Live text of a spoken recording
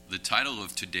The title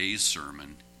of today's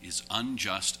sermon is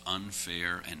Unjust,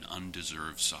 Unfair, and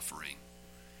Undeserved Suffering.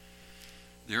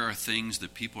 There are things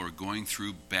that people are going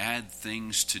through, bad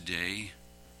things today,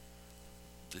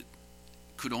 that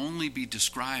could only be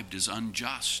described as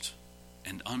unjust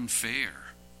and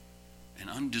unfair and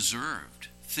undeserved.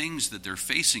 Things that they're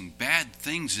facing, bad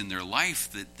things in their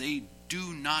life that they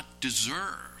do not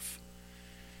deserve.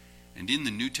 And in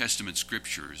the New Testament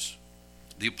scriptures,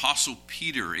 the Apostle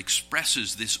Peter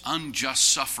expresses this unjust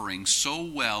suffering so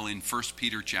well in 1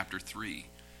 Peter chapter 3.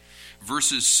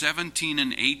 Verses 17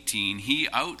 and 18, he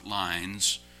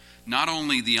outlines not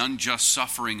only the unjust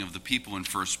suffering of the people in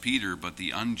 1 Peter, but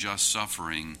the unjust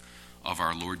suffering of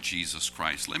our Lord Jesus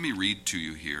Christ. Let me read to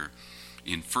you here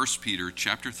in 1 Peter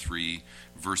chapter 3,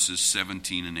 verses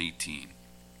 17 and 18.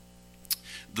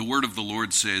 The word of the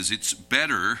Lord says, "It's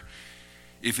better,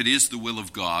 if it is the will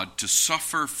of God, to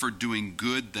suffer for doing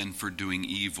good than for doing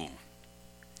evil.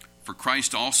 For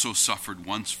Christ also suffered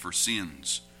once for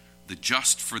sins, the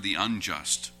just for the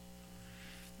unjust,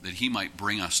 that he might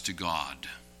bring us to God."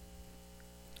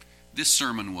 This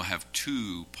sermon will have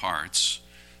two parts.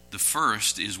 The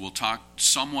first is we'll talk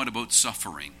somewhat about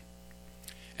suffering,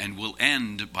 and we'll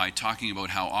end by talking about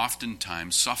how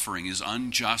oftentimes suffering is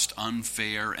unjust,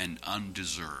 unfair, and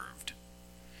undeserved.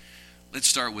 Let's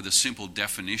start with a simple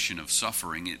definition of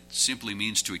suffering. It simply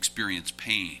means to experience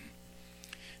pain.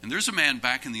 And there's a man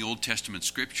back in the Old Testament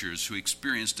scriptures who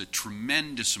experienced a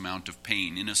tremendous amount of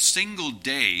pain. In a single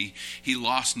day, he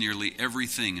lost nearly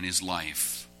everything in his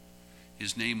life.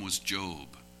 His name was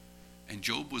Job, and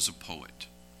Job was a poet.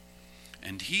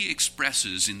 And he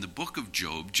expresses in the book of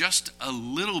Job just a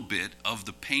little bit of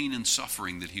the pain and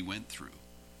suffering that he went through.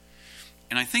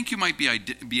 And I think you might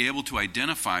be able to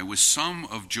identify with some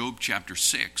of Job chapter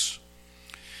 6,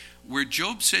 where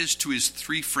Job says to his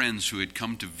three friends who had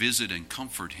come to visit and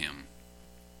comfort him,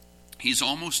 he's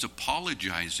almost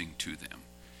apologizing to them,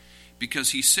 because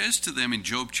he says to them in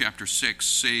Job chapter 6,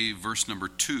 say verse number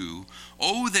 2,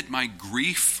 "Oh, that my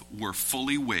grief were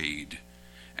fully weighed,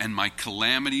 and my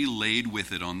calamity laid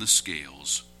with it on the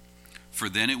scales, for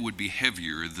then it would be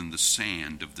heavier than the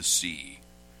sand of the sea.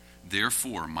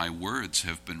 Therefore, my words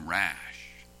have been rash."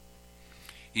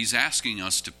 He's asking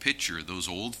us to picture those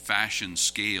old-fashioned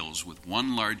scales with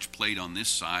one large plate on this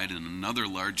side and another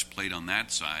large plate on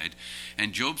that side.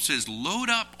 And Job says, load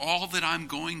up all that I'm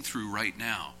going through right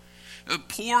now.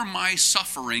 Pour my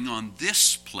suffering on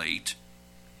this plate,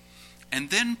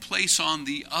 and then place on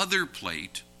the other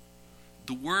plate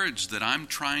the words that I'm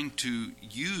trying to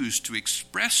use to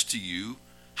express to you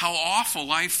how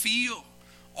awful I feel.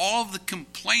 All the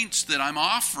complaints that I'm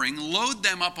offering, load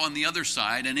them up on the other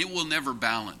side, and it will never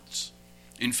balance.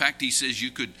 In fact, he says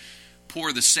you could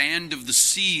pour the sand of the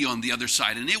sea on the other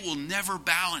side, and it will never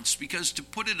balance. Because, to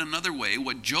put it another way,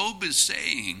 what Job is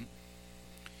saying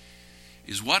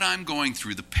is what I'm going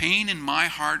through, the pain in my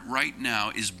heart right now,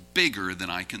 is bigger than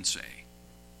I can say.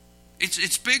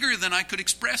 It's bigger than I could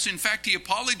express. In fact, he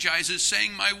apologizes,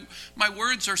 saying my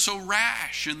words are so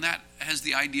rash, and that has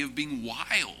the idea of being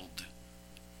wild.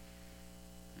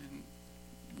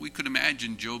 We could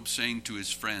imagine Job saying to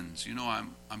his friends,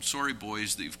 I'm sorry,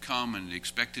 boys, that you've come and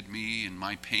expected me and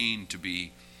my pain to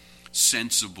be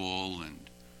sensible and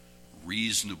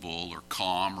reasonable or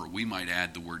calm, or we might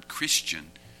add the word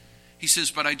Christian. He says,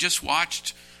 but I just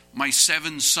watched my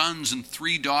 7 sons and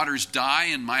 3 daughters die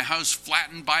and my house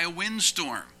flattened by a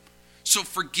windstorm. So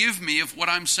forgive me if what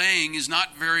I'm saying is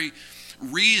not very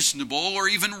reasonable or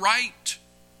even right.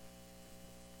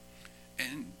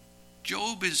 And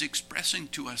Job is expressing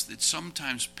to us that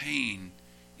sometimes pain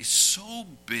is so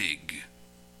big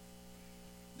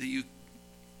that you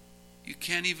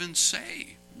can't even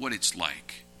say what it's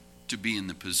like to be in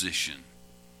the position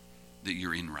that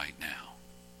you're in right now.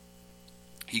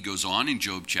 He goes on in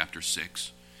Job chapter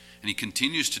 6, and he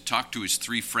continues to talk to his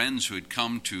 3 friends who had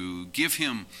come to give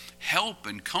him help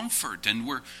and comfort. And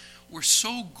we're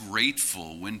so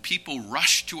grateful when people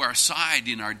rush to our side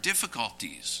in our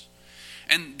difficulties.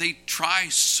 And they try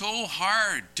so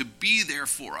hard to be there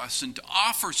for us and to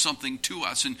offer something to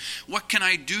us. And what can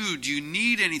I do? Do you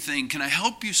need anything? Can I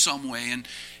help you some way? And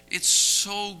it's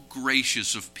so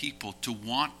gracious of people to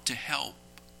want to help.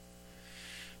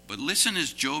 But listen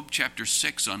as Job chapter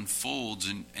 6 unfolds,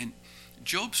 and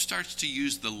Job starts to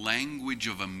use the language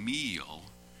of a meal.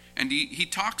 And he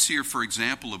talks here, for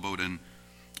example, about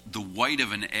the white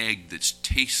of an egg that's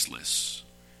tasteless.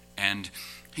 And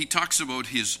he talks about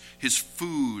his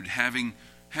food having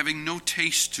no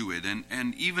taste to it,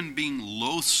 and even being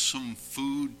loathsome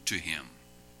food to him.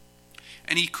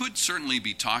 And he could certainly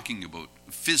be talking about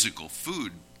physical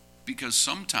food, because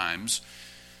sometimes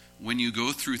when you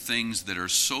go through things that are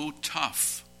so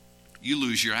tough, you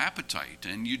lose your appetite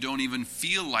and you don't even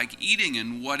feel like eating.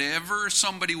 And whatever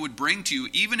somebody would bring to you,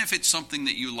 even if it's something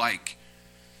that you like,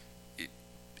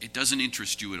 it doesn't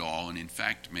interest you at all, and in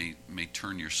fact may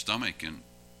turn your stomach and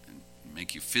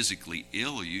make you physically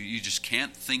ill. You just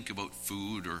can't think about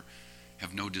food or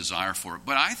have no desire for it.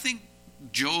 But I think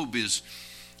Job is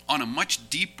on a much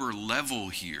deeper level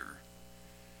here.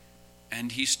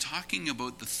 And he's talking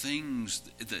about the things,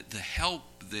 the help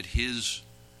that his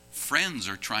friends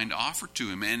are trying to offer to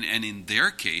him. And in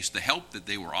their case, the help that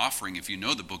they were offering, if you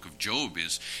know the book of Job,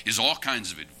 is all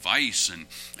kinds of advice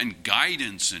and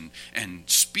guidance and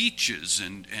speeches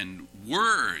and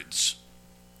words.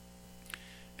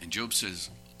 And Job says,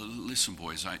 listen,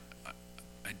 boys, I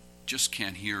just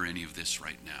can't hear any of this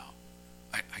right now.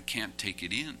 I can't take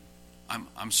it in.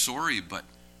 I'm sorry, but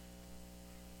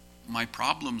my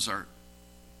problems are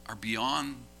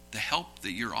beyond the help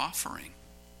that you're offering.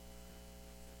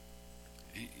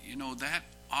 You know, that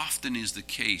often is the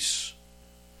case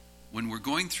when we're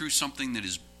going through something that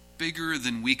is bigger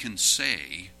than we can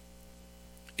say.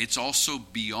 It's also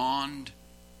beyond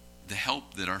the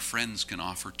help that our friends can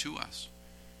offer to us.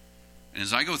 And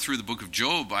as I go through the book of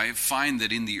Job, I find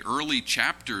that in the early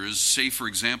chapters, say for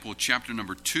example chapter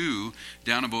number 2,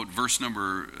 down about verse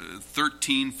number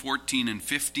 13, 14, and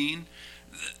 15,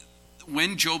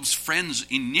 when Job's friends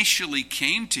initially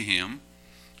came to him,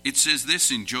 it says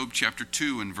this in Job chapter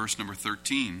 2 and verse number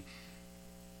 13.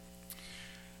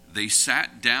 They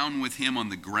sat down with him on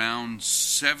the ground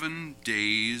 7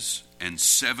 days and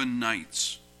 7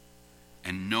 nights,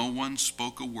 and no one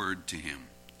spoke a word to him,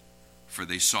 for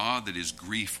they saw that his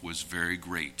grief was very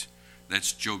great.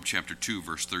 That's Job chapter 2,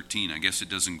 verse 13. I guess it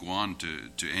doesn't go on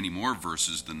to any more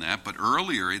verses than that, but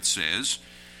earlier it says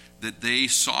that they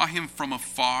saw him from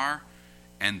afar,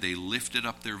 and they lifted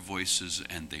up their voices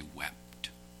and they wept.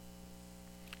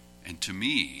 And to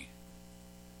me,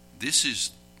 this is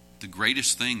the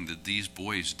greatest thing that these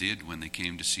boys did when they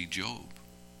came to see Job.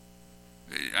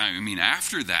 I mean,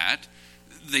 after that,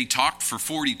 they talked for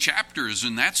 40 chapters,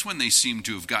 and that's when they seem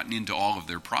to have gotten into all of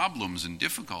their problems and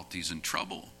difficulties and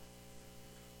trouble.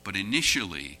 But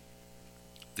initially,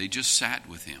 they just sat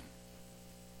with him,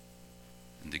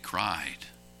 and they cried,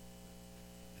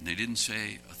 and they didn't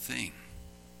say a thing.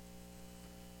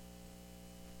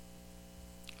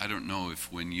 I don't know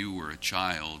if when you were a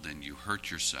child and you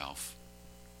hurt yourself,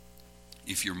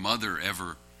 if your mother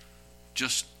ever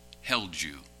just held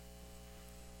you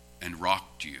and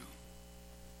rocked you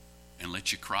and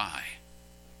let you cry.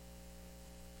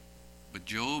 But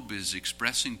Job is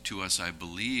expressing to us, I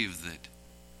believe, that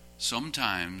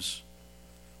sometimes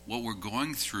what we're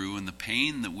going through and the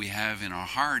pain that we have in our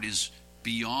heart is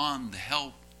beyond the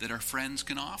help that our friends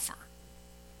can offer.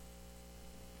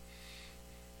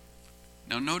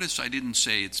 Now notice I didn't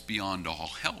say it's beyond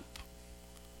all help.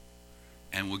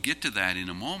 And we'll get to that in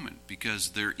a moment, because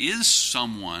there is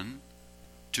someone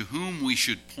to whom we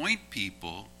should point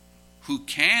people who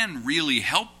can really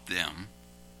help them.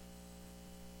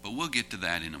 But we'll get to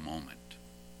that in a moment.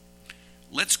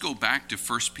 Let's go back to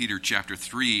 1 Peter chapter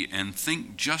 3 and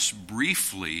think just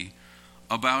briefly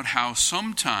about how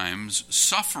sometimes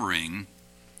suffering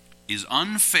is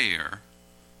unfair,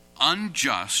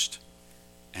 unjust,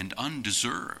 and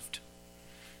undeserved.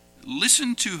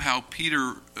 Listen to how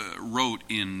Peter wrote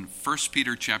in 1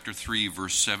 Peter chapter 3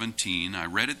 verse 17. I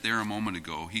read it there a moment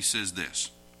ago. He says this: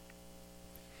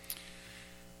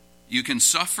 you can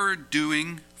suffer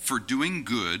for doing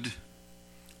good,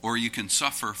 or you can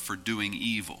suffer for doing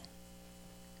evil.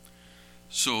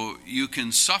 So you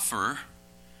can suffer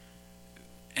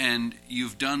and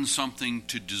you've done something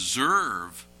to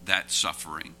deserve that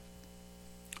suffering,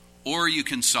 or you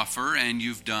can suffer and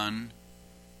you've done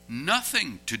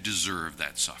nothing to deserve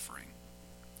that suffering.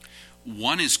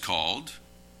 One is called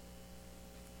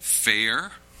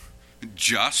fair,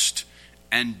 just,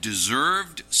 and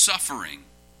deserved suffering.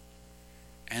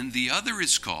 And the other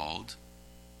is called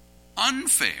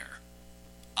unfair,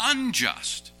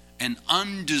 unjust, and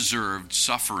undeserved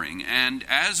suffering. And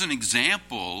as an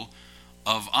example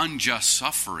of unjust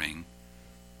suffering,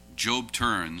 Job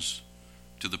turns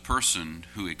to the person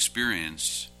who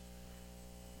experienced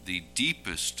the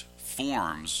deepest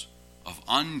forms of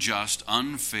unjust,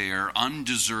 unfair,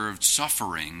 undeserved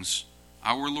sufferings,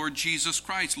 our Lord Jesus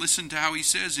Christ. Listen to how he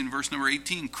says in verse number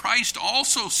 18, Christ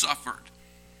also suffered,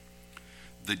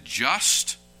 the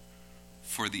just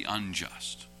for the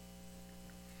unjust.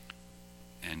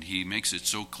 And he makes it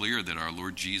so clear that our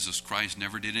Lord Jesus Christ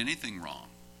never did anything wrong.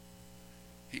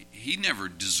 He never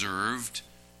deserved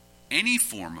any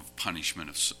form of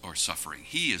punishment or suffering.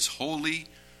 He is holy,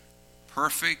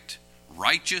 perfect,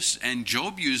 righteous, and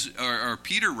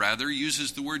Peter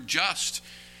uses the word just.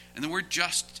 And the word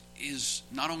just is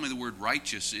not only the word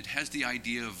righteous, it has the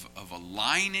idea of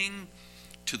aligning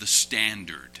to the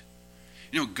standard.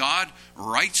 God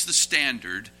writes the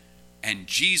standard, and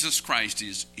Jesus Christ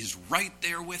is right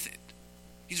there with it.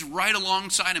 He's right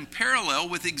alongside and parallel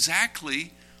with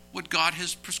exactly what God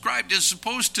has prescribed, as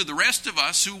opposed to the rest of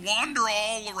us who wander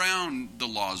all around the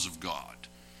laws of God.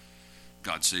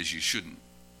 God says you shouldn't.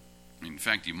 In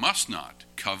fact, you must not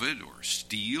covet or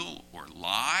steal or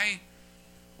lie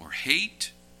or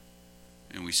hate.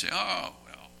 And we say, oh,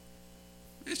 well,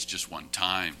 it's just one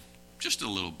time, just a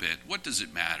little bit. What does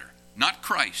it matter? Not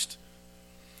Christ.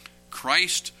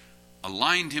 Christ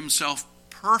aligned himself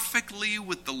perfectly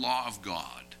with the law of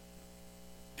God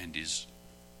and is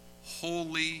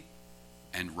holy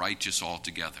and righteous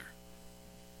altogether.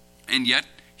 And yet,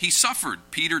 he suffered.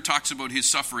 Peter talks about his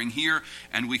suffering here,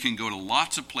 and we can go to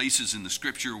lots of places in the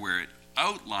Scripture where it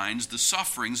outlines the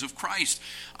sufferings of Christ.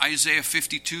 Isaiah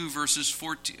 52 verse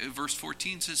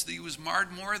 14 says that he was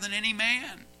marred more than any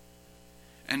man.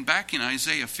 And back in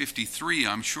Isaiah 53,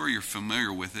 I'm sure you're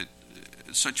familiar with it,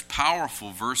 such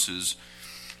powerful verses.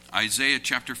 Isaiah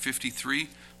chapter 53,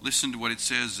 listen to what it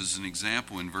says as an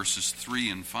example in verses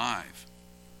 3 and 5.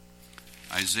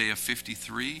 Isaiah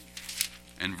 53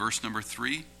 and verse number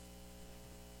 3.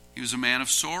 He was a man of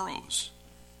sorrows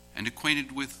and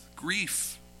acquainted with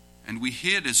grief. And we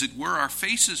hid, as it were, our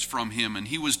faces from him. And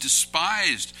he was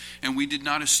despised, and we did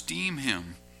not esteem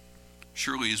him.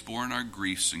 Surely he has borne our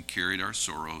griefs and carried our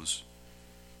sorrows.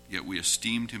 Yet we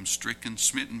esteemed him stricken,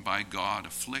 smitten by God,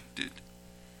 afflicted.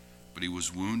 But he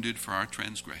was wounded for our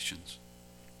transgressions.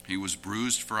 He was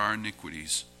bruised for our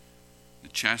iniquities. The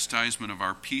chastisement of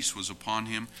our peace was upon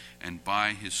him, and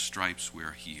by his stripes we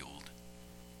are healed.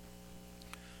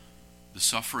 The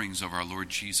sufferings of our Lord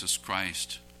Jesus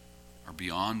Christ are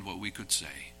beyond what we could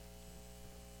say.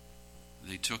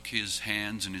 They took his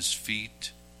hands and his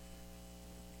feet.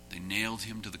 They nailed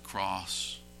him to the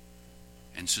cross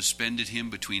and suspended him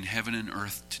between heaven and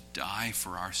earth to die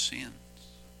for our sins.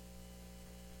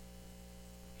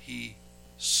 He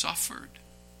suffered,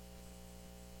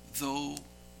 though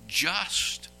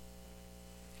just.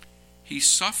 He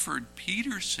suffered,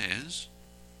 Peter says,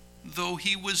 though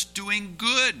he was doing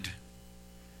good.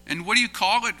 And what do you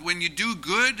call it when you do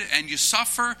good and you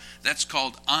suffer? That's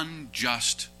called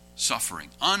unjust suffering,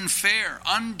 unfair,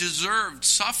 undeserved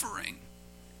suffering.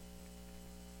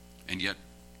 And yet,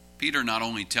 Peter not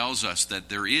only tells us that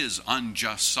there is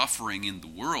unjust suffering in the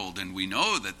world, and we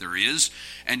know that there is,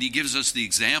 and he gives us the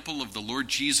example of the Lord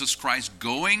Jesus Christ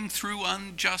going through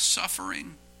unjust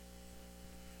suffering.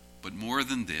 But more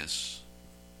than this,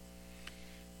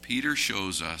 Peter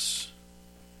shows us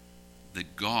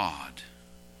that God,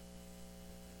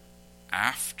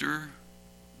 after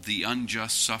the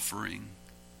unjust suffering,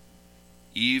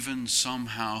 even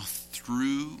somehow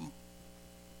through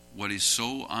what is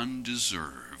so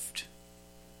undeserved,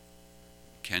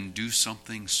 can do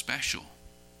something special,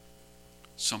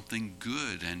 something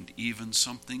good, and even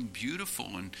something beautiful.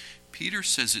 And Peter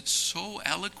says it so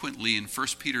eloquently in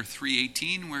 1 Peter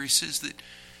 3:18, where he says that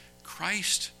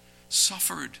Christ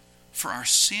suffered for our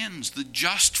sins, the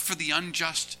just for the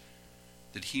unjust,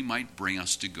 that he might bring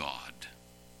us to God.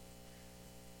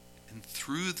 And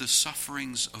through the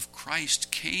sufferings of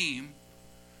Christ came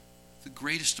the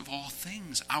greatest of all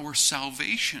things, our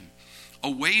salvation, a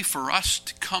way for us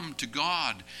to come to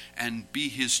God and be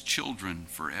his children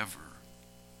forever.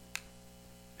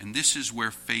 And this is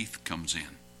where faith comes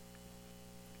in.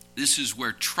 This is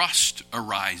where trust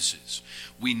arises.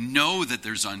 We know that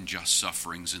there's unjust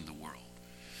sufferings in the world.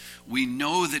 We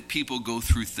know that people go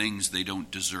through things they don't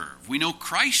deserve. We know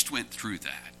Christ went through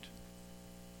that.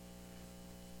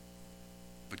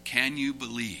 But can you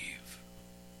believe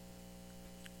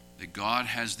that God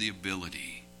has the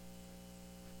ability,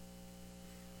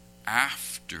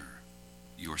 after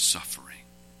your suffering,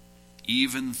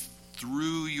 even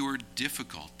through your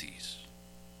difficulties,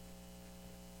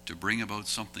 to bring about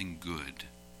something good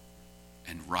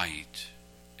and right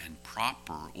and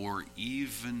proper, or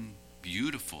even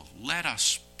beautiful? Let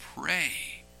us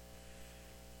pray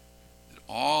that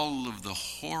all of the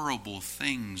horrible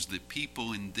things that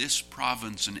people in this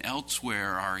province and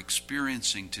elsewhere are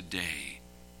experiencing today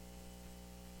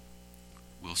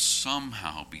will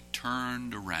somehow be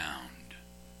turned around,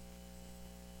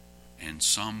 and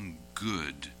some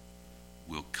good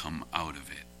will come out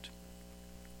of it.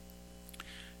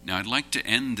 Now, I'd like to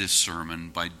end this sermon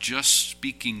by just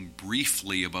speaking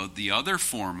briefly about the other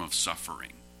form of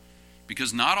suffering,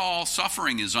 because not all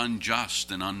suffering is unjust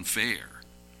and unfair.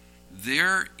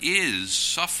 there is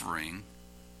suffering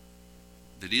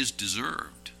that is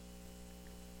deserved.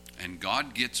 And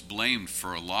God gets blamed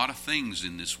for a lot of things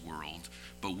in this world,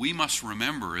 but we must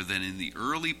remember that in the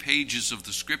early pages of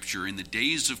the Scripture, in the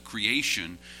days of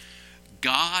creation,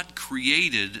 God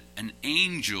created an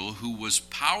angel who was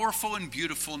powerful and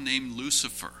beautiful named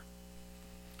Lucifer.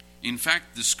 In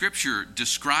fact, the Scripture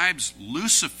describes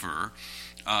Lucifer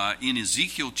in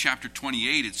Ezekiel chapter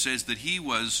 28. It says that he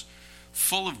was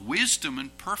full of wisdom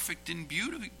and perfect in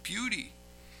beauty.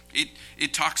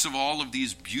 It talks of all of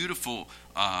these beautiful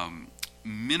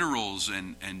minerals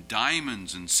and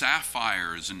diamonds and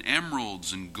sapphires and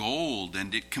emeralds and gold,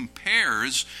 and it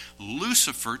compares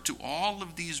Lucifer to all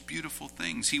of these beautiful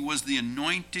things. He was the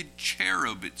anointed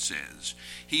cherub, it says.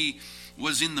 He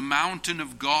was in the mountain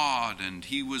of God, and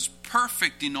he was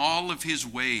perfect in all of his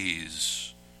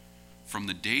ways from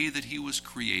the day that he was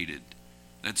created.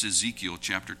 That's Ezekiel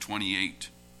chapter 28.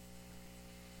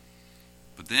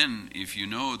 But then, if you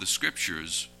know the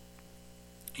Scriptures,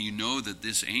 you know that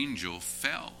this angel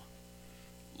fell.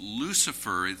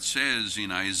 Lucifer, it says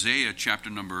in Isaiah chapter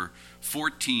number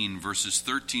 14, verses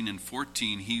 13 and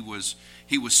 14, he was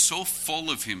so full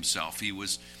of himself.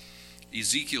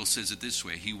 Ezekiel says it this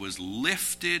way, he was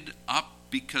lifted up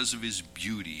because of his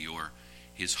beauty, or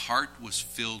his heart was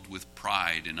filled with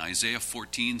pride. And Isaiah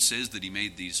 14 says that he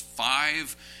made these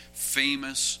 5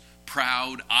 famous,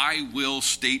 proud, I will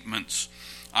statements.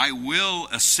 I will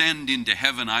ascend into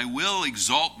heaven. I will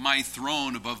exalt my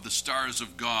throne above the stars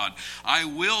of God. I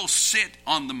will sit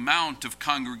on the mount of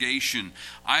congregation.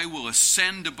 I will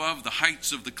ascend above the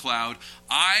heights of the cloud.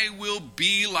 I will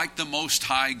be like the Most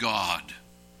High God.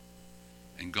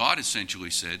 And God essentially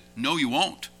said, no, you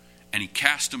won't. And he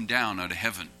cast him down out of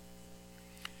heaven.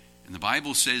 And the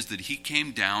Bible says that he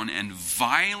came down and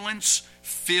violence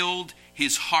filled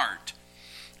his heart.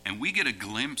 And we get a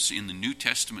glimpse in the New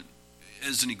Testament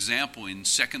as an example in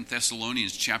 2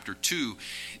 Thessalonians chapter 2.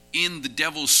 In the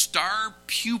devil's star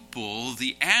pupil,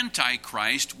 the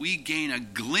Antichrist, we gain a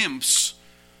glimpse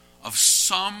of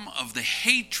some of the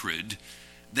hatred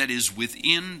that is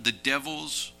within the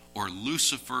devil's or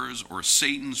Lucifer's or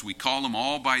Satan's. We call them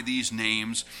all by these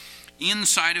names.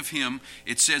 Inside of him,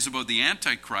 it says about the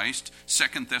Antichrist,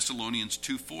 2 Thessalonians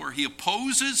 2:4, he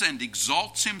opposes and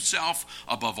exalts himself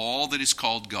above all that is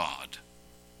called God.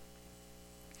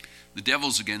 The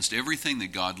devil's against everything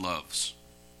that God loves.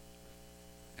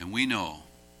 And we know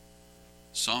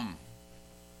some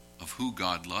of who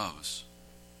God loves.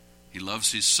 He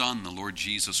loves his Son, the Lord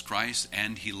Jesus Christ,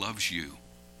 and he loves you.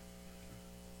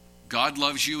 God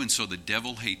loves you, and so the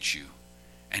devil hates you.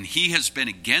 And he has been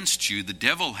against you, the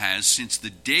devil has, since the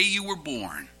day you were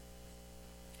born.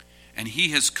 And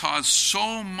he has caused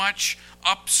so much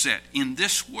upset in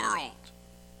this world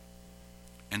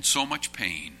and so much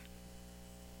pain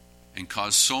and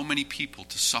caused so many people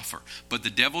to suffer. But the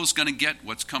devil is going to get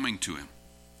what's coming to him.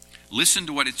 Listen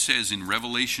to what it says in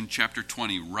Revelation chapter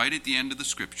 20, right at the end of the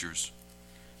Scriptures.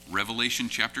 Revelation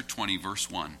chapter 20, verse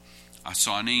 1. I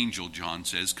saw an angel, John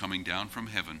says, coming down from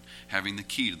heaven, having the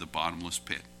key to the bottomless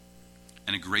pit,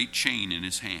 and a great chain in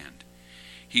his hand.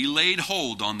 He laid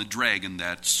hold on the dragon,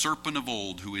 that serpent of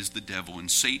old, who is the devil and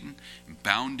Satan, and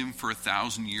bound him for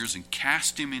 1,000 years, and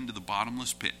cast him into the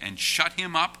bottomless pit, and shut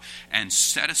him up, and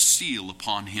set a seal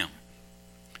upon him.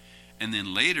 And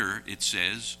then later it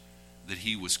says that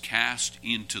he was cast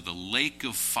into the lake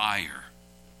of fire,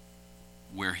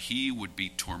 where he would be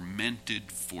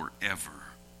tormented forever.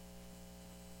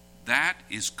 That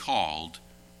is called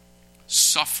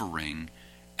suffering,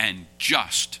 and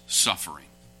just suffering.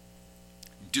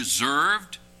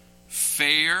 Deserved,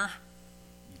 fair,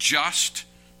 just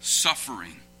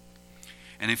suffering.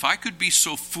 And if I could be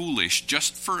so foolish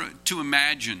just to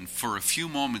imagine for a few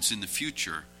moments in the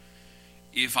future,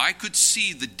 if I could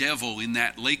see the devil in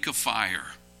that lake of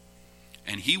fire,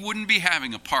 and he wouldn't be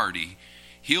having a party,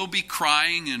 he'll be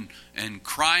crying and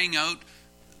crying out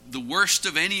the worst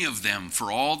of any of them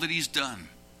for all that he's done.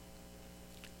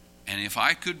 And if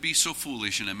I could be so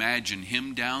foolish and imagine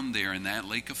him down there in that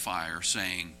lake of fire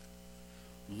saying,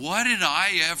 what did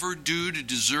I ever do to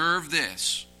deserve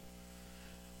this?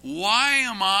 Why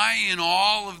am I in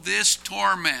all of this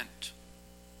torment?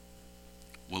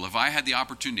 Well, if I had the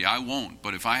opportunity, I won't,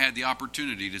 but if I had the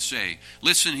opportunity to say,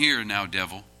 listen here now,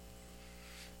 devil,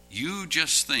 you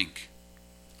just think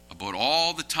about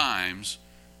all the times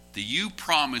that you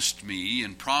promised me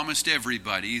and promised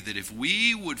everybody that if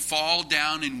we would fall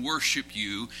down and worship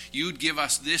you, you'd give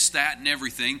us this, that, and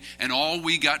everything, and all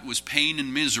we got was pain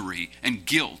and misery and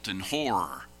guilt and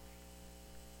horror.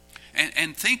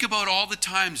 And think about all the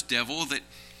times, devil, that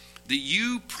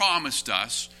you promised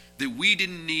us that we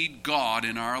didn't need God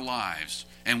in our lives,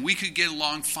 and we could get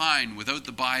along fine without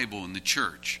the Bible and the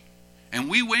church. And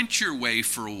we went your way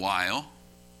for a while,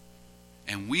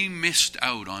 and we missed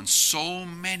out on so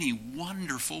many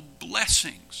wonderful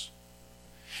blessings.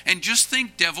 And just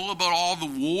think, devil, about all the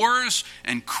wars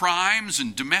and crimes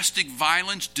and domestic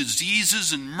violence,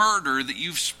 diseases and murder that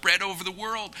you've spread over the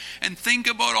world. And think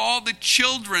about all the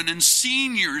children and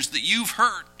seniors that you've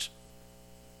hurt.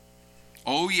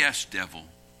 Oh yes, devil,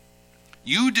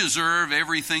 you deserve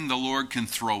everything the Lord can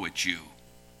throw at you.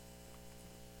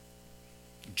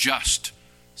 Just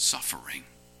suffering.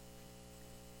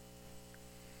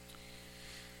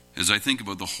 As I think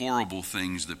about the horrible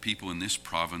things that people in this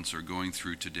province are going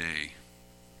through today,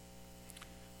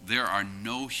 there are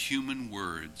no human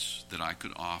words that I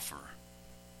could offer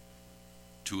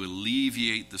to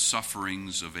alleviate the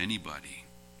sufferings of anybody.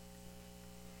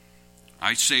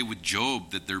 I say with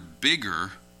Job that they're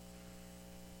bigger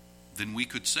than we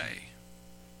could say,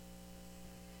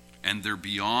 and they're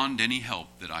beyond any help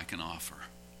that I can offer.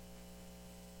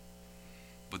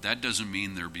 But that doesn't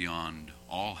mean they're beyond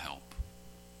all help.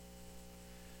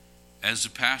 As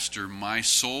a pastor, my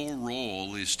sole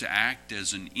role is to act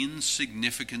as an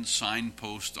insignificant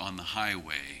signpost on the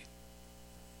highway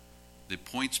that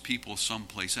points people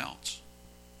someplace else.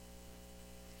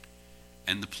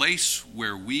 And the place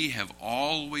where we have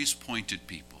always pointed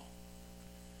people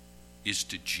is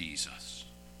to Jesus.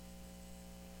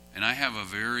 And I have a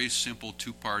very simple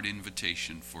two-part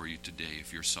invitation for you today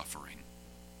if you're suffering.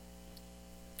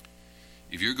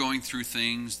 If you're going through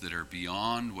things that are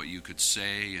beyond what you could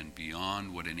say and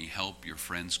beyond what any help your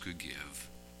friends could give,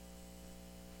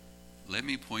 let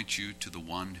me point you to the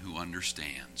one who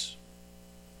understands,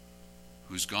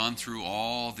 who's gone through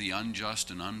all the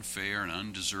unjust and unfair and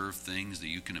undeserved things that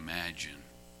you can imagine.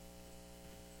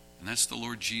 And that's the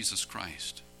Lord Jesus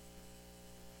Christ.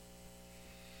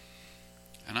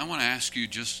 And I want to ask you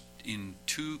just in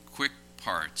two quick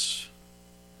parts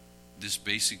this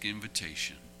basic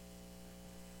invitation.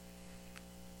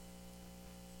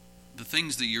 The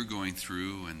things that you're going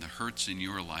through and the hurts in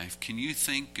your life, can you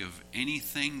think of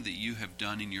anything that you have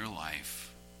done in your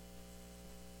life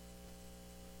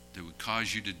that would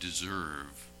cause you to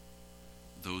deserve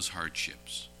those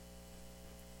hardships?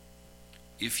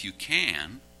 If you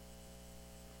can,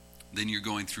 then you're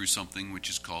going through something which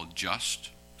is called just,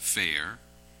 fair,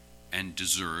 and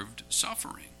deserved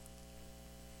suffering.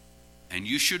 And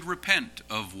you should repent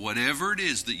of whatever it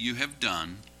is that you have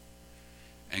done,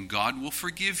 and God will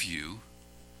forgive you,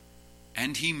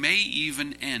 and He may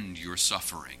even end your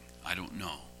suffering. I don't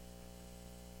know.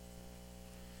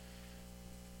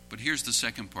 But here's the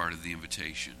second part of the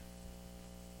invitation.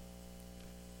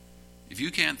 If you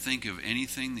can't think of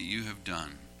anything that you have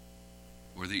done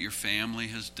or that your family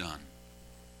has done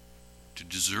to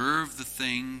deserve the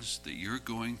things that you're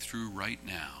going through right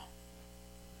now,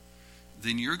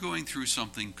 then you're going through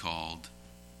something called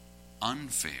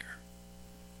unfair,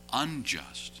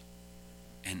 unjust,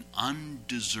 and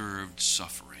undeserved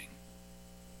suffering.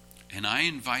 And I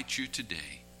invite you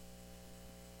today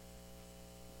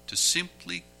to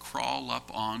simply crawl up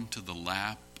onto the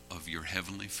lap of your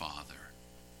Heavenly Father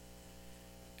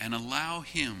and allow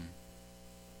Him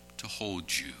to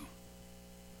hold you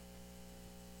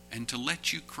and to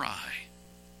let you cry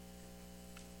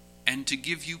and to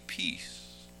give you peace.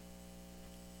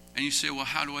 And you say, well,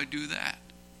 how do I do that?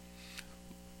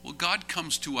 Well, God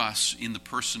comes to us in the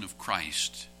person of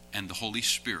Christ and the Holy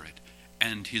Spirit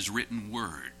and His written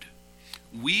word.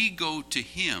 We go to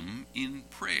Him in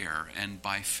prayer and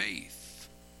by faith.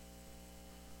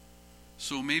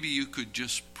 So maybe you could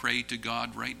just pray to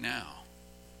God right now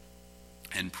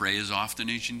and pray as often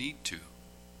as you need to.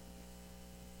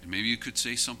 And maybe you could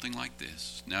say something like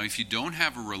this. Now, if you don't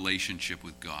have a relationship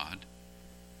with God,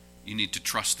 you need to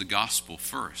trust the gospel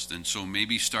first. And so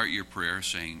maybe start your prayer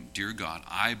saying, Dear God,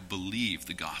 I believe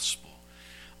the gospel.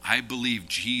 I believe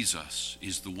Jesus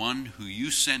is the one who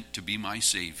you sent to be my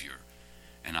Savior.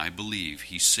 And I believe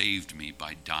He saved me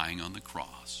by dying on the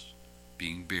cross,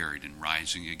 being buried and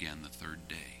rising again the third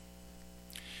day.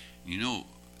 You know,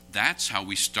 that's how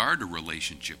we start a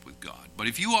relationship with God. But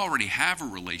if you already have a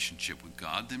relationship with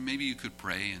God, then maybe you could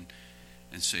pray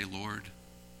and say, Lord,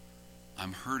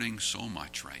 I'm hurting so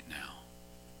much right now.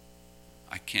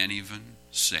 I can't even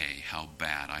say how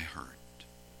bad I hurt.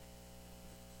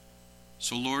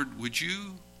 So Lord, would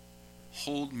you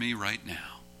hold me right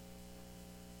now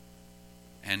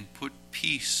and put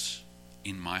peace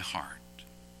in my heart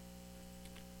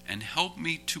and help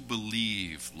me to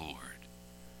believe, Lord,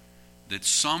 that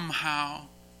somehow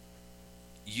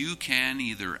you can,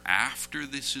 either after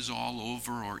this is all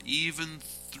over or even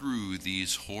through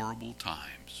these horrible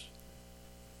times,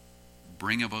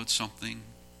 bring about something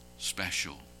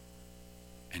special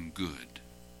and good.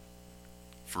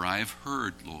 For I have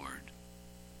heard, Lord,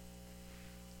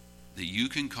 that you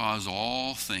can cause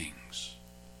all things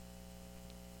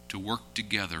to work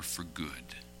together for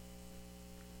good.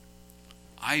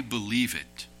 I believe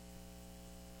it,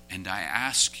 and I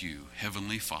ask you,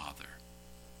 Heavenly Father,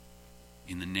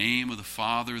 in the name of the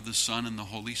Father, the Son, and the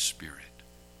Holy Spirit,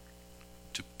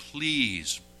 to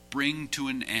please bring to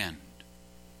an end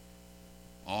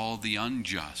all the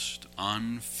unjust,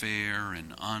 unfair,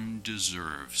 and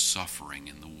undeserved suffering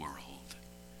in the world.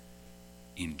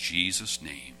 In Jesus'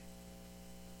 name,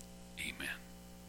 amen.